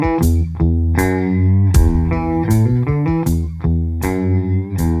Hello,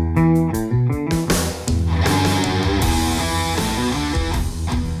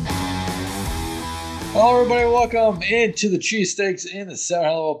 everybody. Welcome into the Cheesesteaks in the 7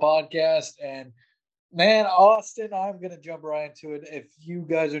 Level podcast. And man, Austin, I'm going to jump right into it. If you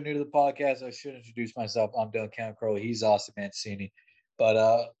guys are new to the podcast, I should introduce myself. I'm Dylan Camcrowley. He's Austin Mancini.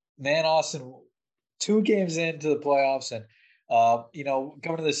 But man, Austin, 2 games into the playoffs, and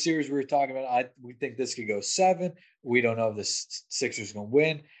coming to the series we were talking about, we think this could go 7. We don't know if the Sixers going to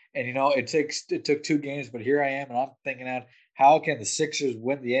win, and it took 2 games, but here I am, and I'm thinking out how can the Sixers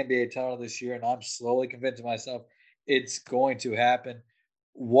win the NBA title this year, and I'm slowly convincing myself it's going to happen.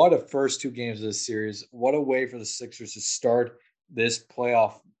 What a first 2 games of this series! What a way for the Sixers to start this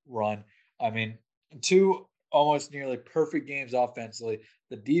playoff run. I mean, 2 almost nearly perfect games offensively.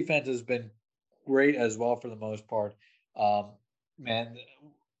 The defense has been great as well for the most part. Um, Man,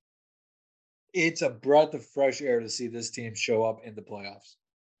 it's a breath of fresh air to see this team show up in the playoffs.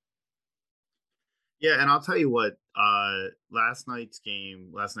 Yeah, and I'll tell you what, last night's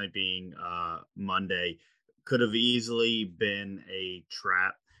game, last night being Monday, could have easily been a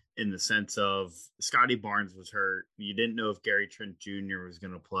trap in the sense of Scotty Barnes was hurt. You didn't know if Gary Trent Jr. was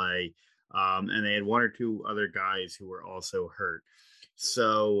going to play. And they had 1 or 2 other guys who were also hurt.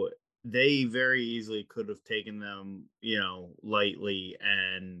 So they very easily could have taken them, lightly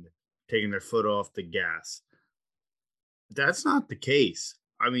and taken their foot off the gas. That's not the case.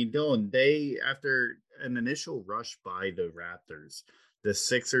 I mean, Dylan, after an initial rush by the Raptors, the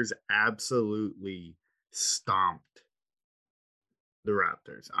Sixers absolutely stomped the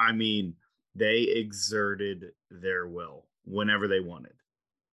Raptors. I mean, they exerted their will whenever they wanted.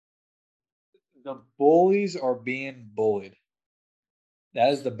 The bullies are being bullied.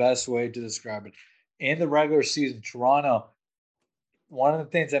 That is the best way to describe it. In the regular season, Toronto, one of the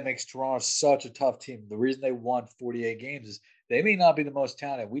things that makes Toronto such a tough team, the reason they won 48 games is they may not be the most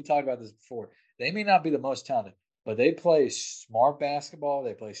talented. We talked about this before. They may not be the most talented, but they play smart basketball.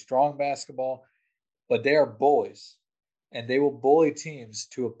 They play strong basketball, but they are bullies, and they will bully teams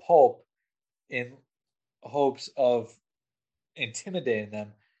to a pulp in hopes of intimidating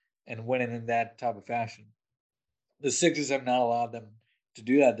them and winning in that type of fashion. The Sixers have not allowed them to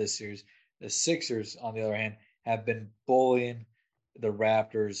do that this series. The Sixers, on the other hand, have been bullying the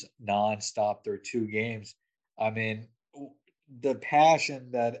Raptors nonstop through 2 games. I mean, the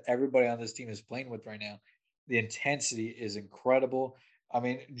passion that everybody on this team is playing with right now, the intensity is incredible. I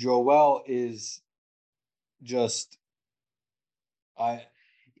mean, Joel is just I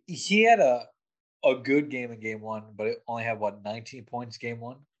he had a good game in game 1, but it only had what 19 points game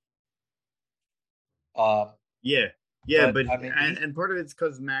 1. Um, Yeah, yeah, but but I mean, and part of it's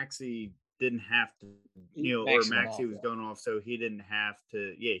because Maxi didn't have to, or Maxi went off. Maxi was Yeah. going off, so he didn't have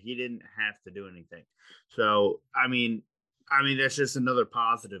to. Yeah, he didn't have to do anything. So I mean that's just another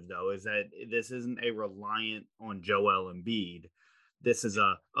positive though, is that this isn't a reliant on Joel Embiid. This is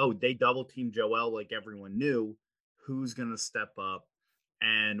they double team Joel like everyone knew. Who's gonna step up?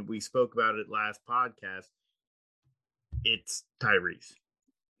 And we spoke about it last podcast. It's Tyrese.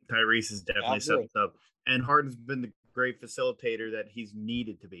 Tyrese has definitely Absolutely. stepped up, and Harden's been the great facilitator that he's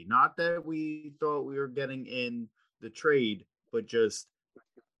needed to be. Not that we thought we were getting in the trade, but just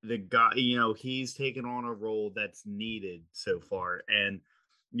the guy. He's taken on a role that's needed so far, and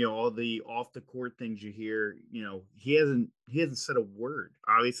all the off the court things you hear. He hasn't said a word.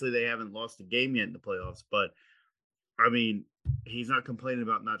 Obviously, they haven't lost a game yet in the playoffs, but I mean, he's not complaining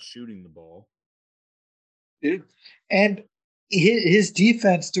about not shooting the ball. Dude. And his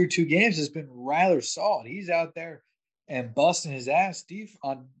defense through 2 games has been rather solid. He's out there and busting his ass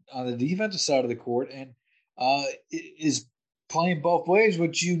on the defensive side of the court, and is playing both ways,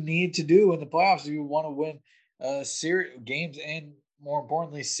 which you need to do in the playoffs if you want to win series games, and more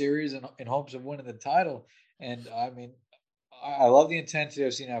importantly, series in hopes of winning the title. And I mean, I love the intensity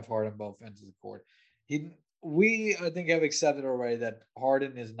I've seen out of Harden both ends of the court. He we I think have accepted already that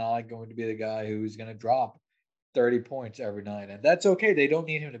Harden is not going to be the guy who's going to drop 30 points every night, and that's okay. They don't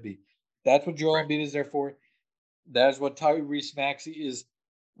need him to be. That's what Joel Right. Embiid is there for. That's what Tyrese Maxey is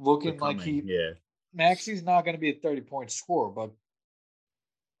looking like. Becoming, yeah. Maxey's not going to be a 30-point scorer, but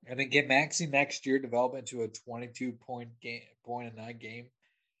I think get Maxey next year, develop into a 22 point a night game.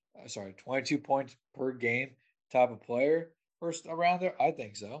 22 points per game type of player first around there. I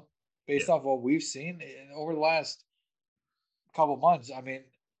think so, Yeah. based off what we've seen over the last couple months. I mean,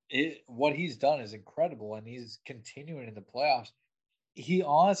 what he's done is incredible, and he's continuing in the playoffs. He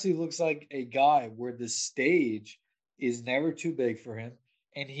honestly looks like a guy where the stage is never too big for him,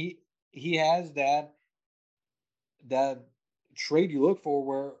 and he has that trait you look for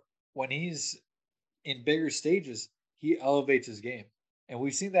where when he's in bigger stages, he elevates his game. And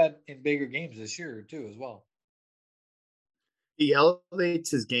we've seen that in bigger games this year too, as well. He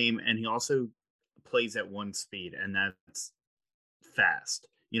elevates his game and he also plays at one speed, and that's fast.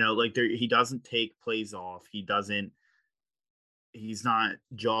 Like he doesn't take plays off. He's not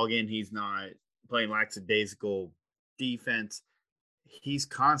jogging, he's not playing lackadaisical defense. He's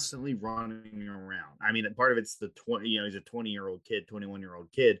constantly running around. I mean, part of it's the 20, he's a 20-year-old kid,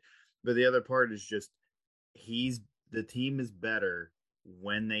 21-year-old kid, but the other part is just he's the team is better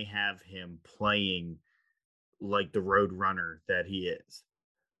when they have him playing like the road runner that he is.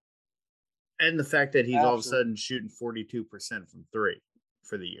 And the fact that he's all of a Absolutely. sudden shooting 42% from 3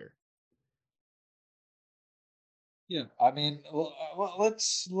 for the year. Yeah, I mean,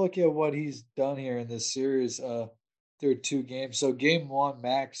 let's look at what he's done here in this series through two games. So game one,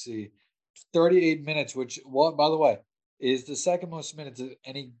 Maxi, 38 minutes, which what by the way is the second most minutes of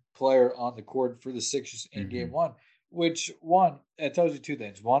any player on the court for the Sixers in game Mm-hmm. one. Which one, it tells you two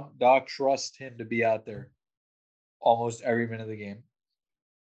things. One, Doc trusts him to be out there almost every minute of the game.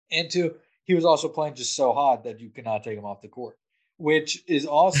 And two, he was also playing just so hot that you cannot take him off the court. Which is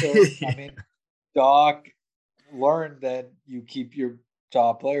also, I mean, Doc learned that you keep your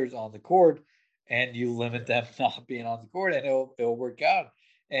top players on the court and you limit them not being on the court, and it'll work out.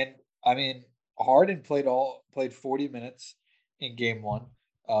 And I mean, Harden played 40 minutes in game one.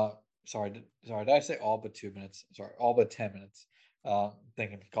 Uh, sorry, did I say all but 2 minutes? Sorry, all but 10 minutes.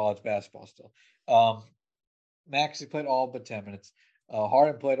 Thinking college basketball still. Maxey played all but 10 minutes.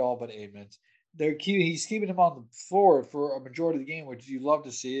 Harden played all but 8 minutes. He's keeping him on the floor for a majority of the game, which you love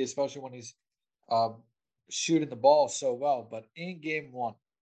to see, especially when he's um, shooting the ball so well. But in game one,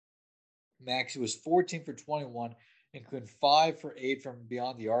 Maxey was 14 for 21, including 5 for 8 from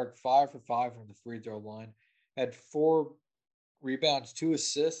beyond the arc, 5 for 5 from the free throw line, had 4 rebounds, 2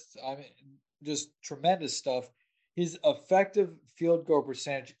 assists. I mean, just tremendous stuff. His effective field goal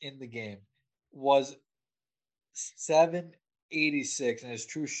percentage in the game was 786, and his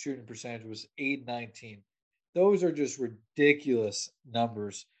true shooting percentage was 819. Those are just ridiculous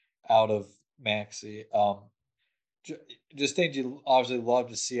numbers out of Maxi. Just things you obviously love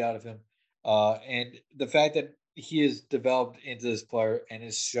to see out of him. And the fact that he has developed into this player and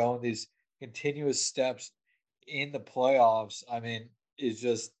has shown these continuous steps in the playoffs, I mean, is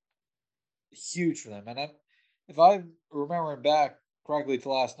just huge for them. And if I'm remembering back correctly to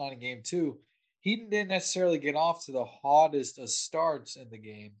last night in game two, he didn't necessarily get off to the hottest of starts in the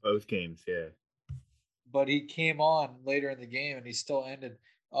game, Both games, yeah. but he came on later in the game and he still ended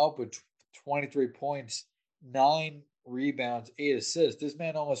up with 23 points, 9 rebounds, 8 assists. This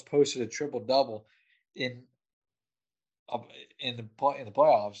man almost posted a triple double in uh, in the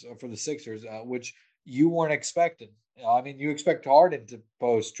playoffs for the Sixers, which you weren't expecting. I mean, you expect Harden to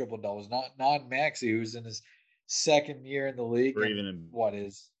post triple doubles, not Maxi, who's in his second year in the league Or and even in what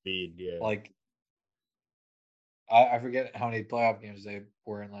is speed, yeah. like I forget how many playoff games they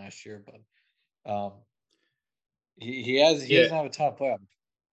were in last year, but he Yeah. doesn't have a ton of playoff.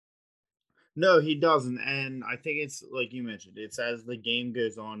 No, he doesn't. And I think it's like you mentioned, it's as the game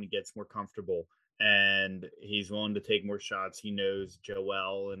goes on, he gets more comfortable and he's willing to take more shots. He knows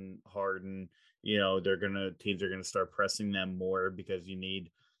Joel and Harden, teams are gonna start pressing them more because you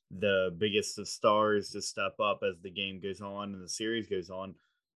need the biggest of stars to step up as the game goes on and the series goes on.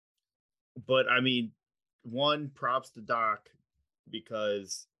 But I mean, one props to Doc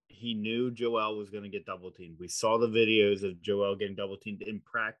because he knew Joel was going to get double teamed. We saw the videos of Joel getting double teamed in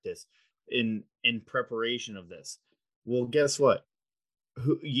practice, in preparation of this. Well, guess what?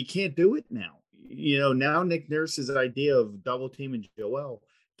 You can't do it now. Now Nick Nurse's idea of double teaming Joel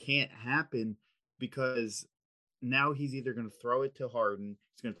can't happen because now he's either going to throw it to Harden,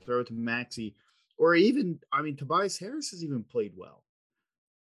 he's going to throw it to Maxi, or even, I mean, Tobias Harris has even played well.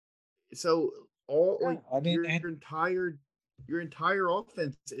 So all Yeah, like I mean, your entire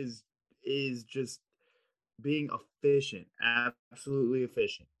offense is just being efficient, absolutely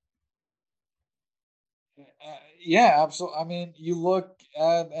efficient. yeah, absolutely. I mean, you look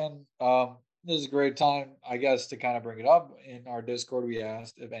at and this is a great time, I guess, to kind of bring it up. In our Discord, we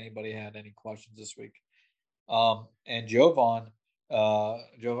asked if anybody had any questions this week. And Jovan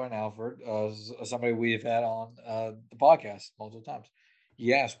Alford, somebody we've had on the podcast multiple times.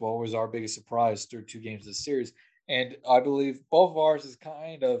 He asked, what was our biggest surprise through two games of the series? And I believe both of ours is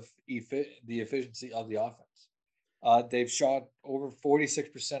kind of the efficiency of the offense. They've shot over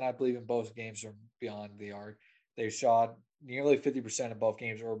 46%, I believe, in both games from beyond the arc. They've shot nearly 50% in both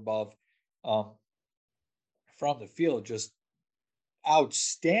games or above um, from the field. Just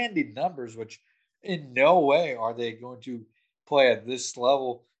outstanding numbers, which in no way are they going to play at this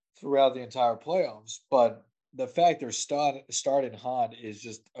level throughout the entire playoffs. But the fact they're starting hot is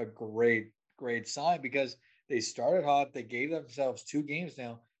just a great sign because they started hot. They gave themselves 2 games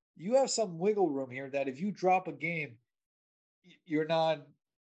now. You have some wiggle room here that if you drop a game, you're not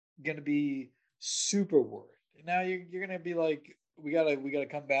going to be super worried. Now you're going to be like, we gotta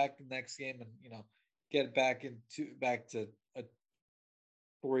come back the next game and get back to a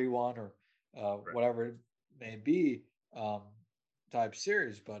 3-1 or Right. whatever it may be um, type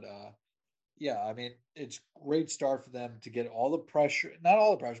series. But yeah, I mean, it's great start for them to get all the pressure, not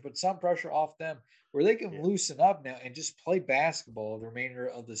all the pressure, but some pressure off them where they can Yeah. loosen up now and just play basketball the remainder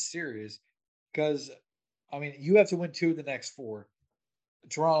of the series. Because, I mean, you have to win 2 of the next 4.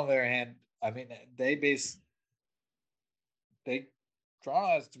 Toronto, on their hand, I mean, they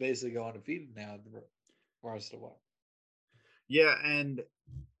Toronto has to basically go undefeated now the rest of the way. Yeah, and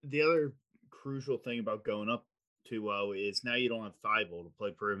the other crucial thing about going up 2-0 is now you don't have Thibault to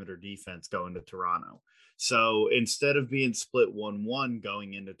play perimeter defense going to Toronto. So instead of being split 1-1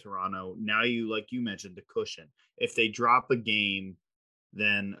 going into Toronto, now you, like you mentioned, the cushion. If they drop a game,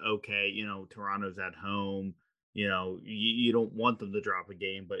 then okay, Toronto's at home. You don't want them to drop a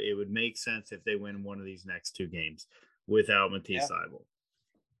game, but it would make sense if they win one of these next 2 games without Matisse Yeah. Thybulle.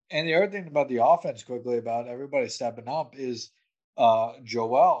 And the other thing about the offense, quickly about everybody stepping up, is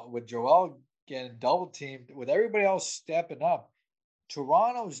Joel. With Joel getting double teamed, with everybody else stepping up,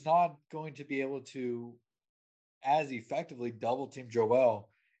 Toronto's not going to be able to as effectively double team Joel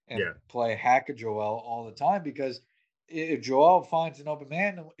and Yeah. play hack a Joel all the time because if Joel finds an open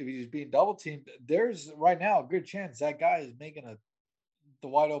man, if he's being double teamed, there's right now a good chance that guy is making the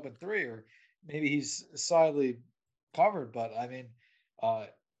wide open three, or maybe he's slightly covered. But I mean, uh,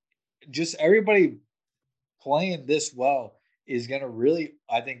 just everybody playing this well is going to really,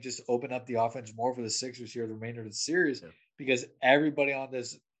 I think, just open up the offense more for the Sixers here the remainder of the series Yeah. because everybody on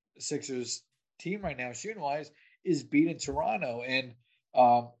this Sixers team right now, shooting wise, is beating Toronto. And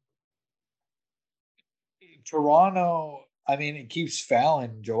um, Toronto, I mean, it keeps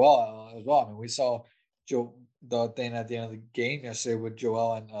fouling Joel as well. I mean, we saw the thing at the end of the game yesterday with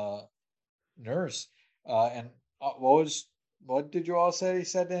Joel and Nurse. And what did Joel say? He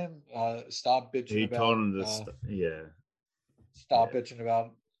said to him, "Stop bitching He told about him this. Yeah. stop Yeah. bitching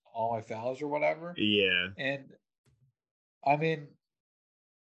about all my fouls or whatever." Yeah. And I mean,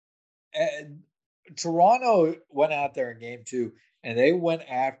 and Toronto went out there in game 2 and they went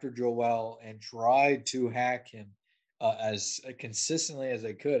after Joel and tried to hack him as consistently as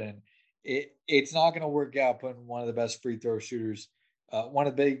they could. And it's not going to work out putting one of the best free throw shooters, one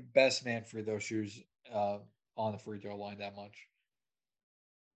of the best man free throw shooters on the free throw line that much.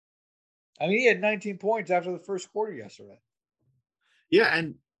 I mean, he had 19 points after the first quarter yesterday. Yeah,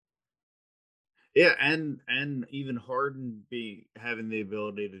 and even Harden being having the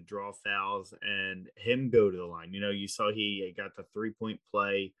ability to draw fouls and him go to the line. You saw he got the 3-point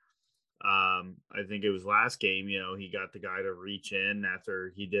play. I think it was last game. He got the guy to reach in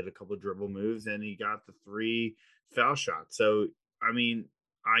after he did a couple of dribble moves, and he got the 3 foul shots. So I mean,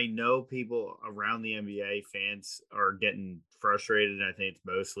 I know people around the NBA fans are getting frustrated, and I think it's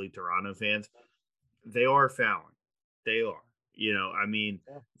mostly Toronto fans. They are fouling. They are. I mean,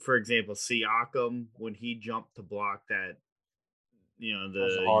 Yeah, for example, Siakam, when he jumped to block that, that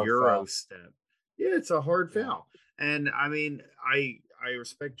was a the hard Euro foul. step, yeah, it's a hard Yeah. foul. And I mean, I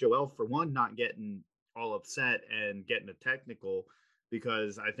respect Joel for one, not getting all upset and getting a technical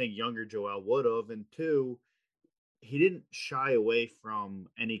because I think younger Joel would have. And two, he didn't shy away from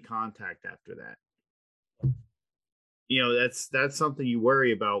any contact after that. That's something you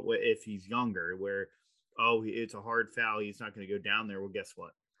worry about if he's younger, where it's a hard foul, he's not going to go down there. Well, guess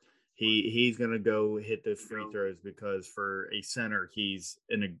what? He's going to go hit those free throws because for a center, he's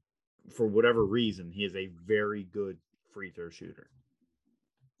in a for whatever reason he is a very good free throw shooter.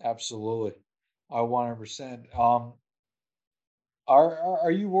 Absolutely. I 100%.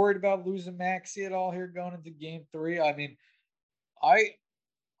 Are you worried about losing Maxi at all here going into game 3? I mean, I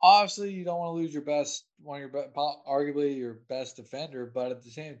obviously you don't want to lose your best one of your arguably your best defender, but at the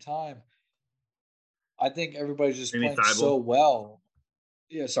same time, I think everybody's just Maybe playing Thibault, so well.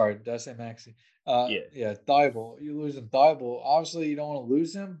 Yeah, sorry, did I say Maxi? yeah, Yeah, Thibault. You losing Thibault. Obviously, you don't want to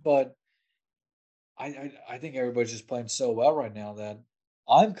lose him, but I think everybody's just playing so well right now that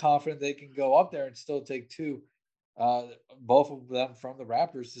I'm confident they can go up there and still take 2, both of them from the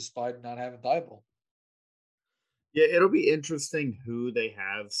Raptors, despite not having Thibault. yeah. It'll be interesting who they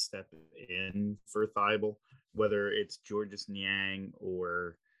have step in for Thibault, whether it's Georges Niang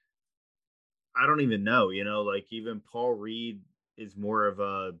or I don't even know. Like even Paul Reed is more of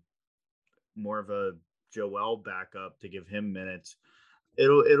a Joel back up to give him minutes.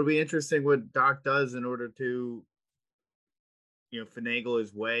 It'll be interesting what Doc does in order to finagle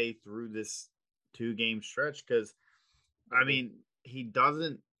his way through this 2-game stretch because I mean he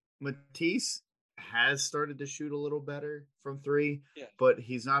doesn't. Matisse has started to shoot a little better from three, Yeah. but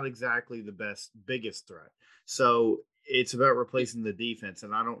he's not exactly the biggest threat. So it's about replacing the defense,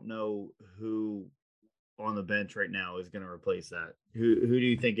 and I don't know who on the bench right now is going to replace that. Who do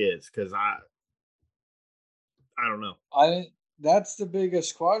you think is? Because I don't know. That's the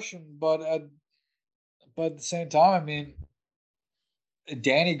biggest question, but at the same time, I mean,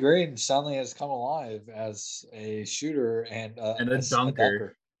 Danny Green suddenly has come alive as a shooter and And a as a dunker.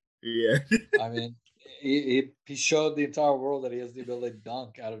 dunker. Yeah. I mean, he showed the entire world that he has the ability to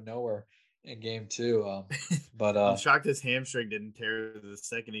dunk out of nowhere in game 2. But I'm shocked his hamstring didn't tear the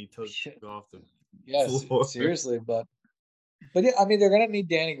second he took off the yes, floor. seriously, but yeah, I mean, they're gonna need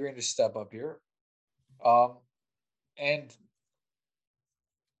Danny Green to step up here. And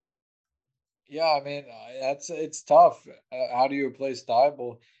yeah, I mean, it's tough. How do you replace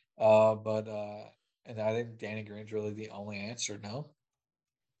Thibault? But and I think Danny Green's really the only answer. No.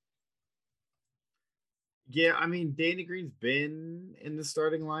 Yeah, I mean, Danny Green's been in the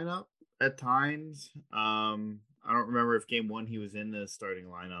starting lineup at times. I don't remember if game 1 he was in the starting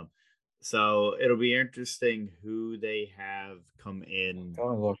lineup. So it'll be interesting who they have come in.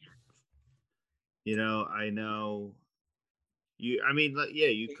 Look. I know you. I mean, yeah,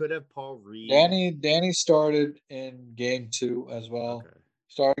 you could have Paul Reed. Danny started in game 2 as well. Okay.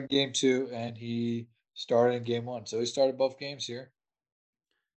 Started game 2 and he started in game 1, so he started both games here.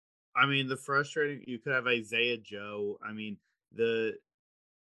 I mean, the frustrating. You could have Isaiah Joe. I mean, you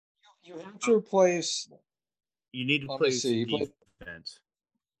have to replace. You need to Let play me see. He defense. played.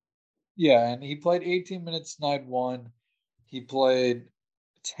 Yeah, and he played 18 minutes night 1. He played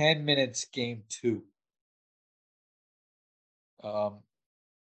 10 minutes game 2.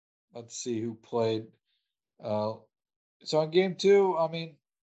 Let's see who played. So in game 2, I mean,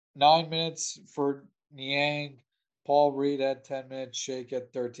 9 minutes for Niang. Paul Reed had 10 minutes. Shake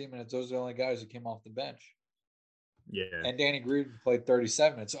had 13 minutes. Those are the only guys who came off the bench. Yeah. And Danny Green played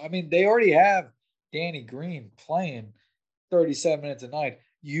 37 minutes. So, I mean, they already have Danny Green playing 37 minutes a night.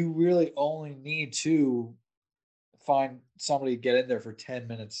 You really only need to find somebody to get in there for 10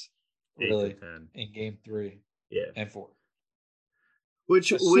 minutes, really, 10. in game 3 Yeah. and 4.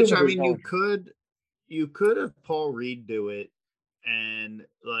 Which I mean, you could have Paul Reed do it, and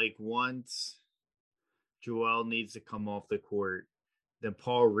like once Joel needs to come off the court, then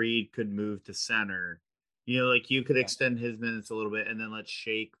Paul Reed could move to center. Like you could extend his minutes a little bit, and then let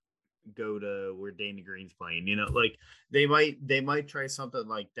Shake go to where Danny Green's playing. Like they might try something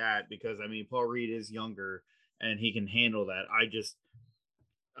like that because I mean Paul Reed is younger and he can handle that.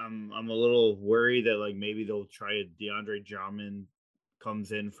 I'm a little worried that like maybe they'll try DeAndre Drummond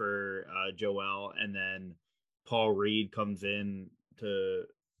comes in for Joel, and then Paul Reed comes in to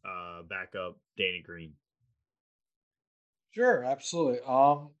back up Danny Green. Sure, absolutely.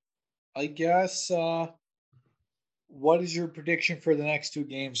 I guess what is your prediction for the next 2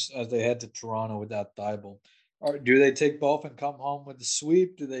 games as they head to Toronto without Thibault? Or do they take both and come home with the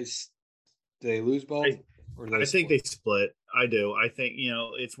sweep? Do they lose both? I think they split. I do. I think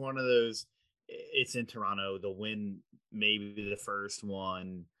it's one of those. It's in Toronto. They'll win maybe the first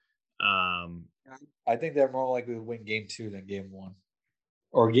one. I think they're more likely to win game 2 than game 1,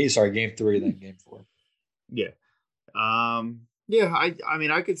 or game 3 than game 4. Yeah. Yeah. I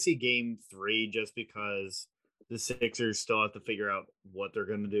mean, I could see game 3 just because the Sixers still have to figure out what they're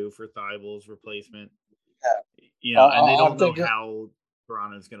going to do for Thibault's replacement. Yeah. And they don't know how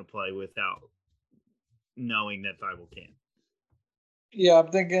Toronto's going to play without knowing that Thibault can. Yeah, I'm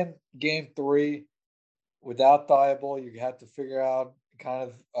thinking game 3 without Thibault, you have to figure out kind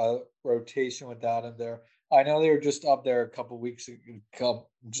of a rotation without him there. I know they were just up there a couple weeks ago,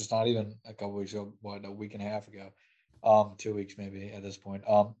 just not even a couple weeks ago, a week and a half ago, 2 weeks maybe at this point.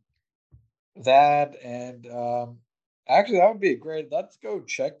 That and actually that would be great. Let's go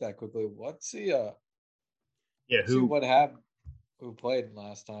check that quickly. Let's see. See what happened. Who played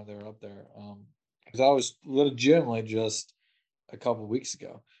last time they were up there? Because I was legitimately just a couple weeks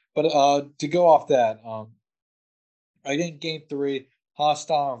ago. But to go off that, I think game 3,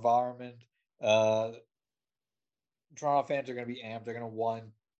 hostile environment. Toronto fans are going to be amped. They're going to want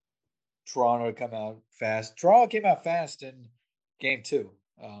Toronto to come out fast. Toronto came out fast in game 2.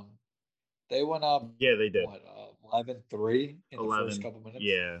 They went up. Yeah, they did. 11-3 in the first couple minutes.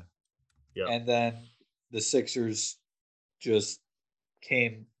 Yeah. Yeah. And then the Sixers just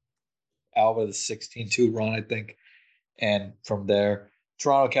came out with a 16-2 run, I think. And from there,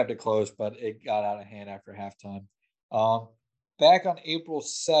 Toronto kept it close, but it got out of hand after halftime. Back on April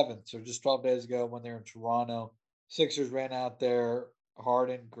 7th, so just 12 days ago when they were in Toronto, Sixers ran out there.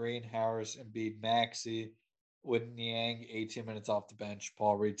 Harden, Green, Harris, Embiid, Maxey, with Niang 18 minutes off the bench,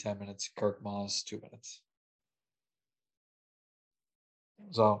 Paul Reed 10 minutes, Kirk Moss 2 minutes.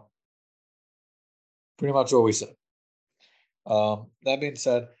 So pretty much what we said. That being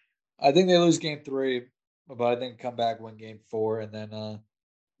said, I think they lose game 3, but I think come back, win game 4, and then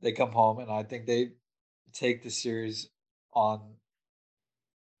they come home, and I think they take the series on.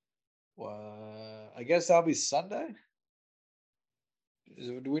 I guess that'll be Sunday.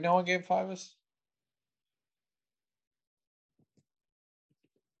 Do we know when game 5 is?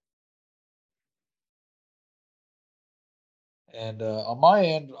 And on my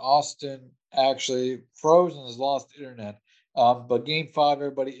end, Austin actually froze and has lost internet. But game 5,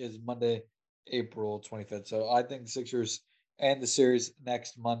 everybody, is Monday, April 25th. So I think the Sixers end the series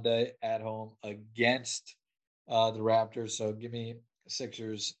next Monday at home against the Raptors. So give me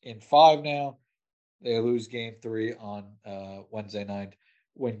Sixers in 5 now. They lose game 3 on Wednesday night,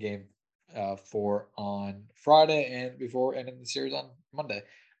 win game 4 on Friday, and before ending the series on Monday.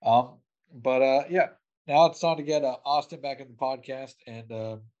 Yeah, now it's time to get Austin back in the podcast,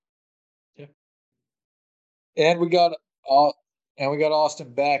 and yeah, and we got uh,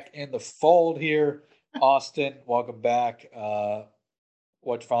 Austin back in the fold here. Austin, welcome back.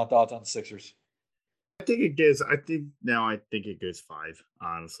 What's your final thoughts on the Sixers? I think it goes 5,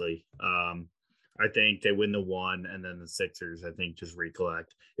 honestly. I think they win the 1 and then the Sixers, I think, just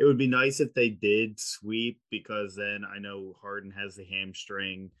recollect. It would be nice if they did sweep, because then I know Harden has the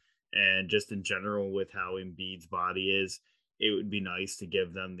hamstring, and just in general with how Embiid's body is, it would be nice to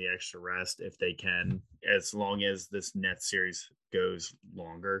give them the extra rest if they can, as long as this Nets series goes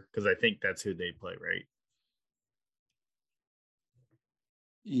longer, because I think that's who they play, right?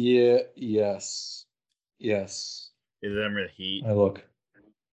 Yeah. Yes. Yes. Is them or the Heat? I look.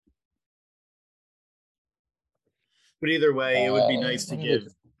 But either way, it would be nice to Let me look.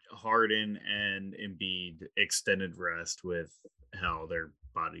 give Harden and Embiid extended rest with how their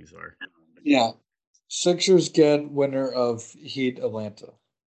bodies are. Yeah. Sixers get winner of Heat Atlanta.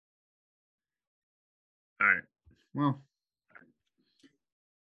 All right. Well,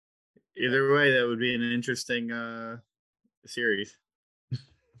 either way, that would be an interesting series.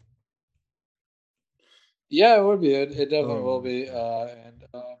 Yeah, it would be. It definitely will Oh, be. And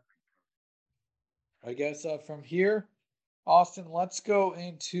I guess from here, Austin, let's go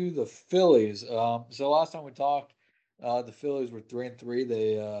into the Phillies. So last time we talked, the Phillies were 3-3.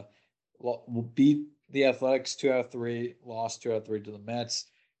 They beat the Athletics 2 out of 3, lost 2 out of 3 to the Mets.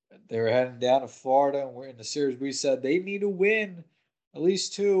 They were heading down to Florida, and we're in the series. We said they need to win at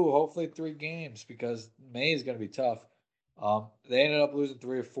least 2, hopefully 3 games, because May is going to be tough. They ended up losing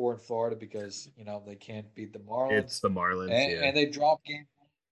 3 or 4 in Florida because they can't beat the it's Marlins, the Marlins, and, yeah. and they dropped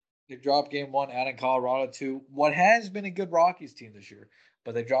game 1 out in Colorado to what has been a good Rockies team this year,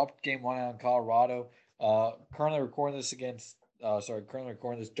 but they dropped game 1 out in Colorado. Currently recording this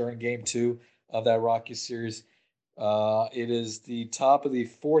during game 2 of that Rockies series. It is the top of the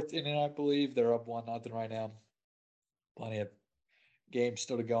 4th inning, I believe. They're up 1-0 right now. Plenty of games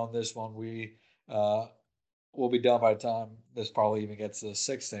still to go in this one. We will be done by the time this probably even gets to the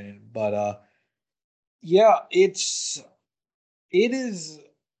 6th inning. But yeah, it has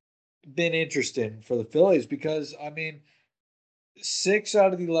been interesting for the Phillies because I mean, 6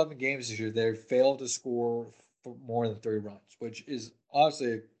 out of the 11 games this year they failed to score for more than 3 runs, which is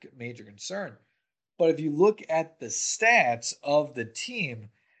obviously a major concern. But if you look at the stats of the team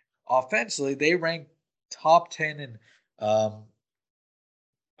offensively, they rank top 10 um,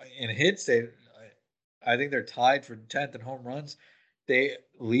 in hits. I think they're tied for 10th in home runs.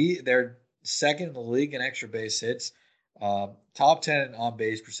 They're second in the league in extra base hits. Top 10 in on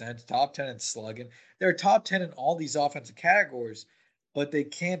base percentage, top 10 in slugging. They're top 10 in all these offensive categories, but they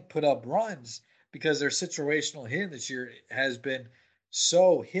can't put up runs because their situational hitting this year has been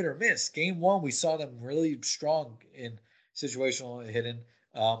so hit or miss. Game 1, we saw them really strong in situational hitting,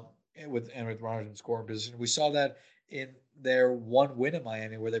 with runners in scoring position. We saw that in their 1 win in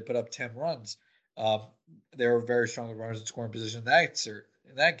Miami where they put up 10 runs. Um, they were very strong with runners in scoring position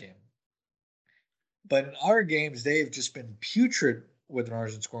in that game. But in other games, they've just been putrid with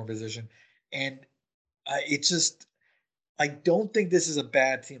runners in scoring position, and it's just I don't think this is a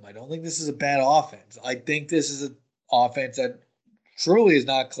bad team. I don't think this is a bad offense. I think this is an offense that truly is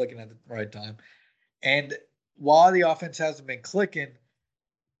not clicking at the right time. And while the offense hasn't been clicking,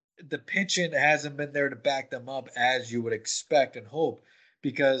 the pitching hasn't been there to back them up as you would expect and hope.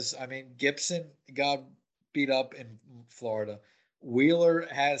 Because I mean, Gibson got beat up in Florida. Wheeler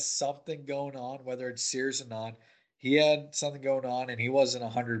has something going on, whether it's serious or not. He had something going on, and he wasn't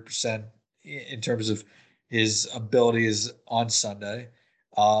 100% in terms of his abilities on Sunday.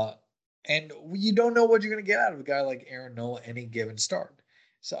 Uh, and you don't know what you're going to get out of a guy like Aaron Nola any given start.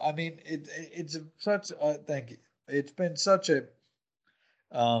 So I mean, it's such. Thank you. It's been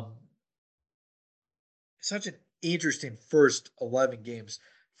um, such an interesting first 11 games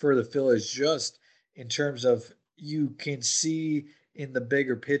for the Phillies, just in terms of you can see in the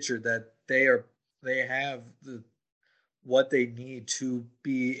bigger picture that they have what they need to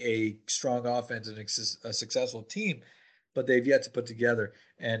be a strong offense and a successful team, but they've yet to put together.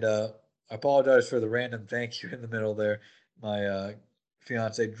 And I apologize for the random thank you in the middle there. My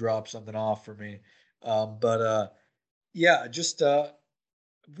fiance dropped something off for me, but yeah, just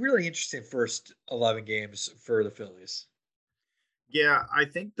really interesting first 11 games for the Phillies. Yeah, I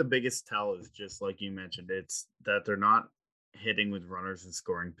think the biggest tell is just like you mentioned, it's that they're not hitting with runners in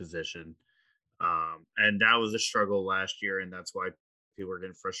scoring position. And that was a struggle last year, and that's why people were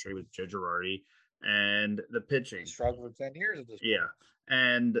getting frustrated with Joe Girardi and the They pitching. struggled for 10 years at this Yeah. point.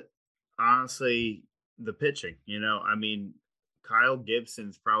 And honestly, the pitching, I mean, Kyle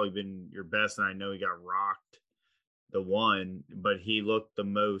Gibson's probably been your best, and I know he got rocked the one, but he looked the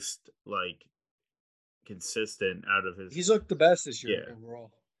most like consistent out of his. He's looked the best this year Yeah.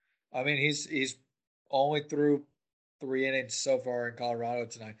 overall. I mean, he's only threw 3 innings so far in Colorado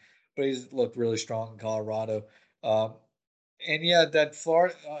tonight, but he's looked really strong in Colorado. Um, and yeah, that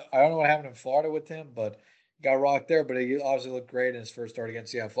Florida, I don't know what happened in Florida with him, but he got rocked there. But he obviously looked great in his first start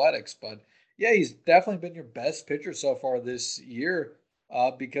against the Athletics. But yeah, he's definitely been your best pitcher so far this year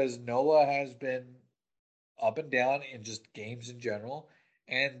because Nola has been up and down in just games in general.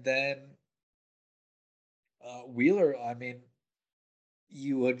 And then Wheeler, I mean,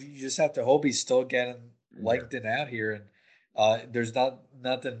 you just have to hope he's still getting Yeah. lengthened out here, and there's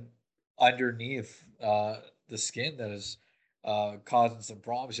nothing underneath the skin that is causing some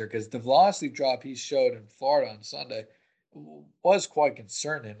problems here because the velocity drop he showed in Florida on Sunday was quite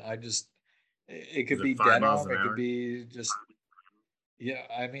concerning. It Was could it be five dead miles arm, an it could hour? be just yeah,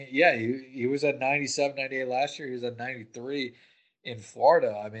 I mean, yeah, he was at 97, 98 last year. He was at 93 in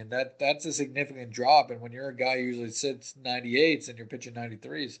Florida. I mean, that's a significant drop. And when you're a guy who usually sits 98s and you're pitching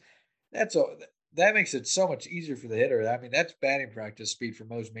 93s, that's a that makes it so much easier for the hitter. I mean, that's batting practice speed for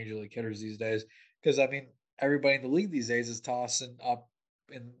most major league hitters these days. Because I mean, everybody in the league these days is tossing up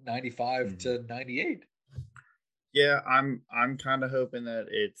in 95 Mhm. to 98. Yeah, I'm kind of hoping that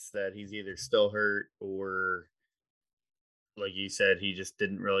it's that he's either still hurt or like you said, he just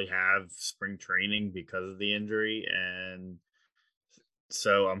didn't really have spring training because of the injury, and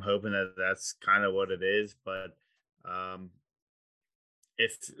so I'm hoping that that's kind of what it is. But um,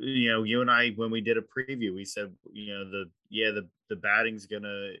 if you and I, when we did a preview, we said the batting's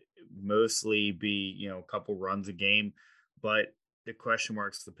gonna mostly be a couple runs a game, but the question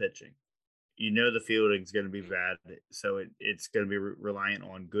mark's the pitching. The fielding's going to be bad, so it's going to be reliant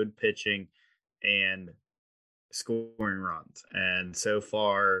on good pitching and scoring runs. And so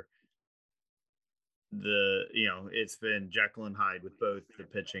far, it's been Jekyll and Hyde with both the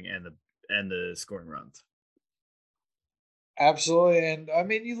pitching and the scoring runs. Absolutely. And I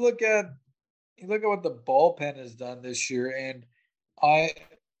mean, you look at what the bullpen has done this year, and I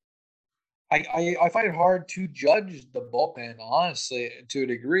I find it hard to judge the bullpen, honestly, to a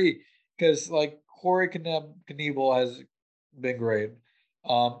degree, because like Corey Knebel has been great.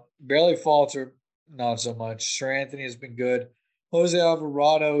 Barely Falter, not so much. Sir Anthony has been good. Jose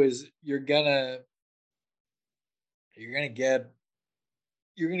Alvarado is you're gonna get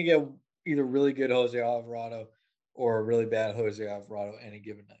you're gonna get either really good Jose Alvarado or a really bad Jose Alvarado any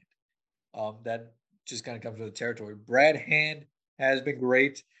given night. That just kind of comes with the territory. Brad Hand has been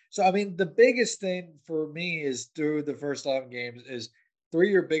great. So I mean, the biggest thing for me is through the first 11 games is three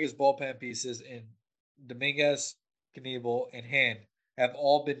of your biggest bullpen pieces in Dominguez, Knebel, and Hand have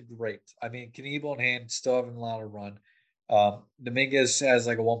all been great. I mean, Knebel and Hand still haven't allowed a run. Dominguez has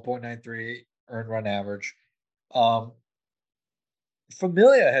like a 1.93 earned run average. Um,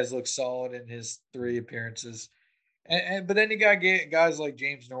 Familia has looked solid in his three appearances. But then you got guys like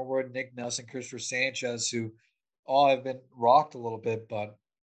James Norwood, Nick Nelson, Christopher Sanchez, who all have been rocked a little bit. But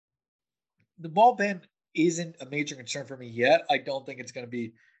the bullpen isn't a major concern for me yet. I don't think it's going to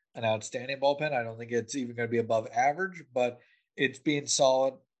be an outstanding bullpen. I don't think it's even going to be above average, but it's being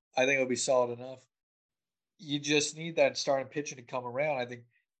solid. I think it'll be solid enough. You just need that starting pitching to come around. I think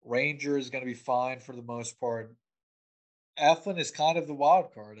Ranger is going to be fine for the most part. Eflin is kind of the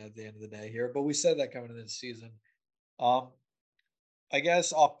wild card at the end of the day here, but we said that coming into the season. Um, I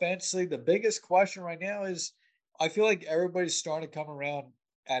guess offensively, the biggest question right now is I feel like everybody's starting to come around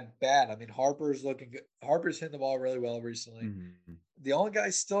at bat. I mean, Harper's looking good. Harper's hitting the ball really well recently. Mhm. The only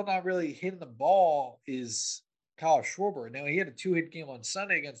guy still not really hitting the ball is Kyle Schwarber. Now he had a 2-hit game on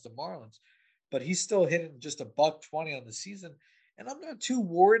Sunday against the Marlins, but he's still hitting just a buck 20 on the season. And I'm not too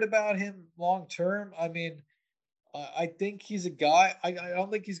worried about him long term. I mean, I think he's a guy. I don't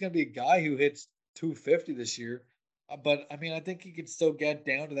think he's going to be a guy who hits 250 this year. But I mean, I think he could still get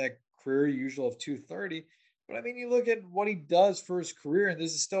down to that career usual of 230. But I mean, you look at what he does for his career, and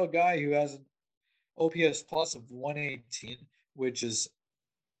this is still a guy who has an OPS plus of 118, which is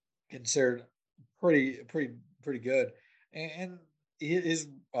considered pretty good. And his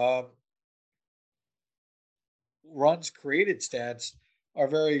runs created stats are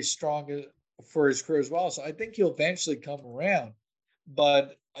very strong for his career as well. So I think he'll eventually come around,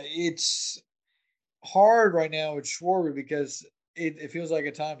 but it's hard right now with Schwarber because it feels like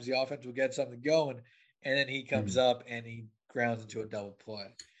at times the offense will get something going, and then he comes Mhm. up and he grounds into a double play.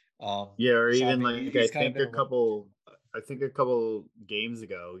 Yeah, or So I even mean, like he's kind of been around. I think a couple games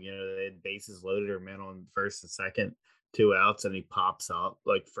ago, they had bases loaded or men on first and second, 2 outs, and he pops up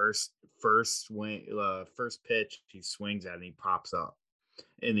like first swing, first pitch, he swings at and he pops up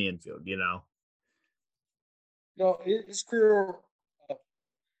in the infield. No, his career uh,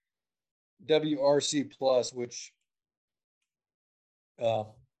 WRC plus, which um,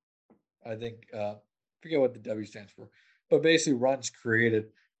 I think forget what the W stands for, but basically runs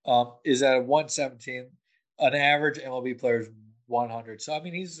created is at a 117. An average MLB player is 100. So I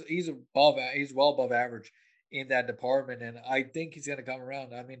mean he's well above average in that department, and I think he's going to come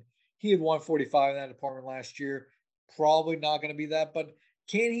around. I mean he had 145 in that department last year. Probably not going to be that, but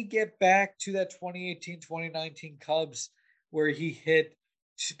can he get back to that 2018-2019 Cubs where he hit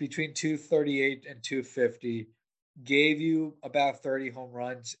between 238 and 250? Gave you about 30 home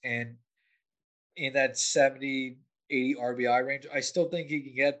runs and in that 70, 80 RBI range. I still think he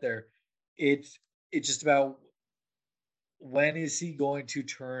can get there. It's it's just about when is he going to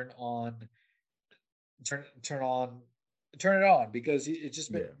turn turn on turn it on because it's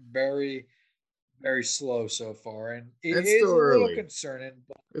just been Yeah, very slow so far, and it it's is still a little early. concerning.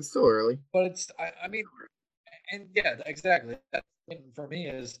 It's still early. But it's I mean, and yeah, exactly. That thing for me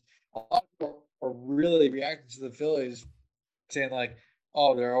is a lot of people are really reacting to the Phillies saying like,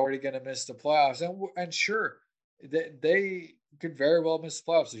 "Oh, they're already going to miss the playoffs," and sure, they could very well miss the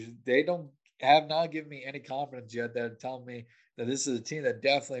playoffs. They don't have not given me any confidence yet that telling me that this is a team that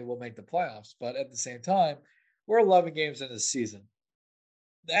definitely will make the playoffs. But at the same time, we're 11 games into the season.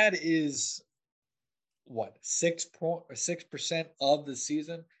 That is what 6% of the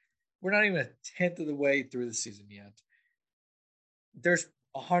season. We're not even a tenth of the way through the season yet. There's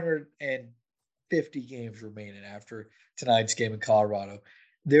 150 games remaining after tonight's game in Colorado.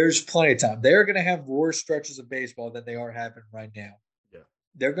 There's plenty of time. They're going to have worse stretches of baseball than they are having right now. Yeah.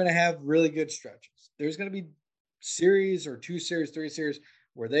 They're going to have really good stretches. There's going to be series or 2 series, 3 series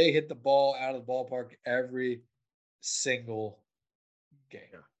where they hit the ball out of the ballpark every single game,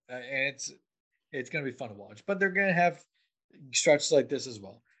 Yeah. and it's going to be fun to watch. But they're going to have stretches like this as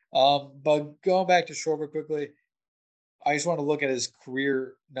well. But going back to Schwarber quickly, I just want to look at his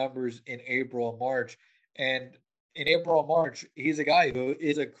career numbers in April and March. And in April and March, he's a guy who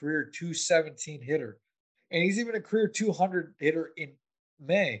is a career 217 hitter. And he's even a career 200 hitter in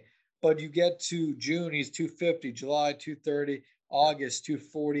May. But you get to June, he's 250, July 230, Yeah. August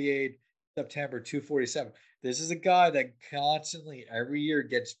 248, September 247. This is a guy that constantly every year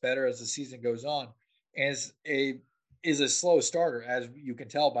gets better as the season goes on and is a slow starter, as you can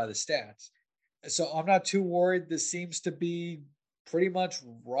tell by the stats. So I'm not too worried. This seems to be pretty much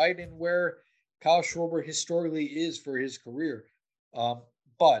right in where Kyle Schwarber historically is for his career. Um,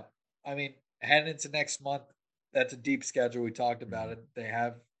 but I mean, heading into next month, that's a deep schedule. We talked about Mhm. it. They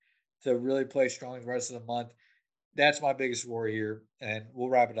have to really play strong the rest of the month. That's my biggest worry here, and we'll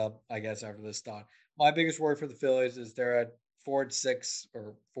wrap it up, I guess, after this thought. My biggest worry for the Phillies is they're at 4-6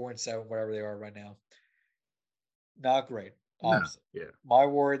 or 4-7, whatever they are right now. Not great, No. obviously. Yeah. My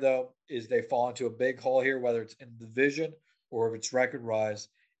worry, though, is they fall into a big hole here, whether it's in the division or if it's record rise,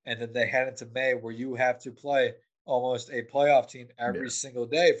 and then they head into May where you have to play almost a playoff team every Yeah. single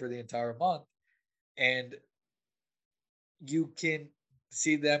day for the entire month. And you can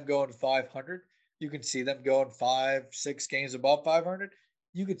see them going 500. You can see them going 5, 6 games above 500.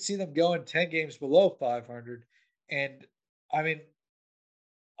 You could see them going 10 games below 500. And I mean,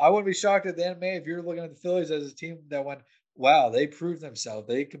 I wouldn't be shocked at the end of May if you're looking at the Phillies as a team that went, wow, they proved themselves.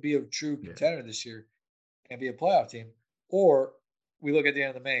 They could be a true Yeah. contender this year and be a playoff team. Or we look at the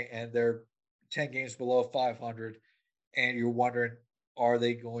end of the May and they're 10 games below 500, and you're wondering, are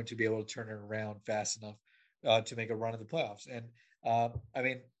they going to be able to turn it around fast enough? to make a run in the playoffs. And I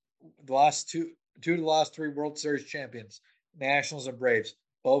mean, the last two of the last three World Series champions, Nationals and Braves,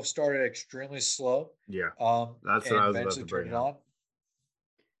 both started extremely slow, Yeah, that's what and I was about eventually to turned bring it up. on.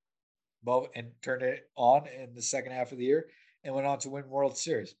 Both and turned it on in the second half of the year and went on to win World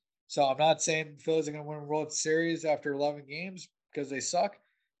Series. So I'm not saying the Phillies are going to win World Series after 11 games because they suck,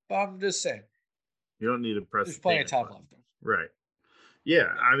 but I'm just saying You don't need to press there's the plenty of panic time button. left. Right. Yeah, Yeah,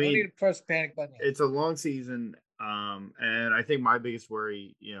 I no need mean, to press the panic button yet. it's a long season, and I think my biggest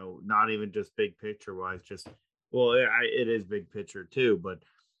worry, not even just big picture wise, just well, it is big picture too, but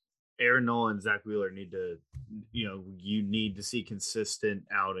Aaron Nola and Zach Wheeler need to, you need to see consistent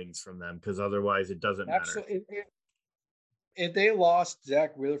outings from them because otherwise it doesn't matter. Absolutely. If they lost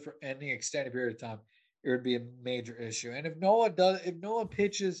Zach Wheeler for any extended period of time, it would be a major issue. And if Noah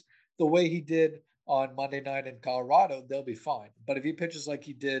pitches the way he did on Monday night in Colorado, they'll be fine. But if he pitches like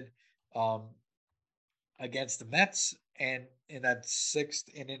he did um, against the Mets and in that sixth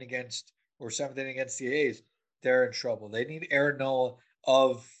inning against or seventh inning against the A's, they're in trouble. They need Aaron Nola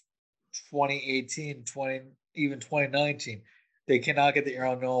of 2018, 20, even 2019. They cannot get the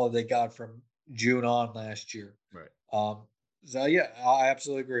Aaron Nola they got from June on last year. Right. So yeah, I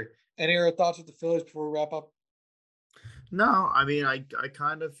absolutely agree. Any other thoughts with the Phillies before we wrap up? No, I mean, I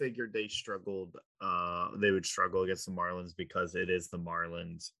kind of figured they would struggle against the Marlins because it is the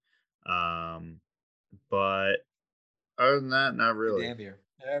Marlins. Um, but other than that, not Every really. damn year.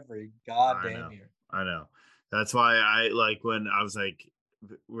 Every I goddamn know. year. I know. That's why I like when I was like,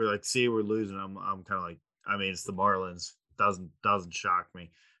 we're like, see, we're losing. I'm kind of like, I mean, it's the Marlins. Doesn't shock me.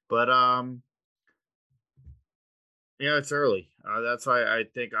 But yeah, it's early. That's why I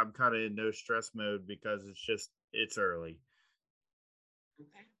think I'm kind of in no stress mode because it's early.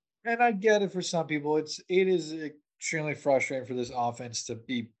 And I get it for some people. It is extremely frustrating for this offense to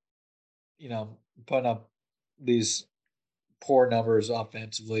be, putting up these poor numbers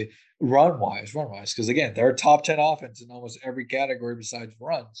offensively, run wise. Because again, they're a top 10 offense in almost every category besides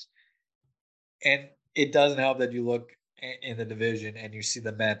runs. And it doesn't help that you look in the division and you see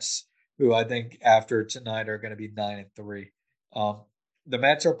the Mets, who I think after tonight are going to be 9-3. Um, the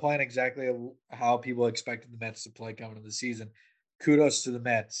Mets are playing exactly how people expected the Mets to play coming into the season. Kudos to the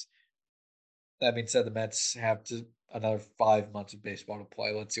Mets. That being said, the Mets have to another 5 months of baseball to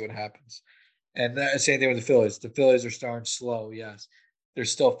play. Let's see what happens. And same thing with the Phillies. The Phillies are starting slow. Yes,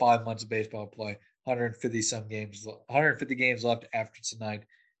 there's still 5 months of baseball to play. 150 games left after tonight.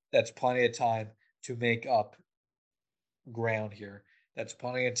 That's plenty of time to make up ground here. That's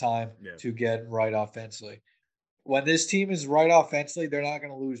plenty of time Yeah. to get right offensively. When this team is right offensively, they're not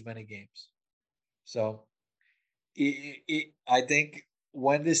going to lose many games. So I think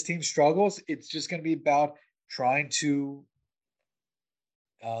when this team struggles, it's just going to be about trying to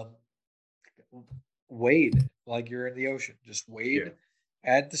um, wade like you're in the ocean. Just Yeah. wade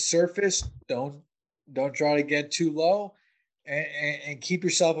at the surface. Don't try to get too low, and keep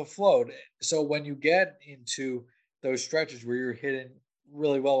yourself afloat. So when you get into those stretches where you're hitting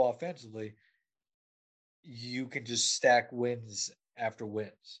really well offensively, you can just stack wins after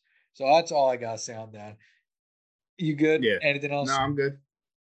wins. So that's all I gotta say on that. You good? Yeah. Anything No, else? I'm good.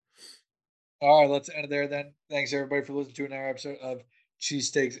 All right, let's end it there then. Thanks everybody for listening to another episode of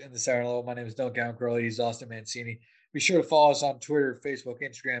Cheesesteaks in the Siren Level. My name is Duncan Crowley. He's Austin Mancini. Be sure to follow us on Twitter, Facebook,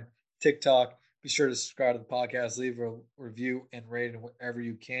 Instagram, TikTok. Be sure to subscribe to the podcast, leave a review and rate it wherever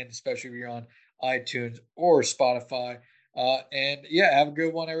you can, especially if you're on iTunes or Spotify. And yeah, have a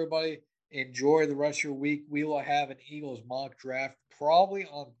good one, everybody. Enjoy the rest of your week. We will have an Eagles mock draft probably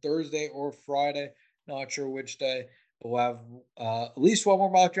on Thursday or Friday. Not sure which day. We'll have at least one more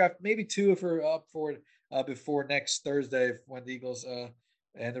mock draft, maybe two if we're up for it before next Thursday when the Eagles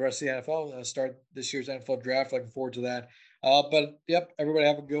and the rest of the NFL start this year's NFL draft. Looking forward to that. But yep, everybody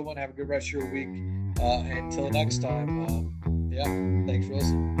have a good one. Have a good rest of your week. Until next time, yeah, thanks for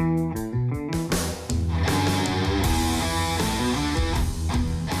listening.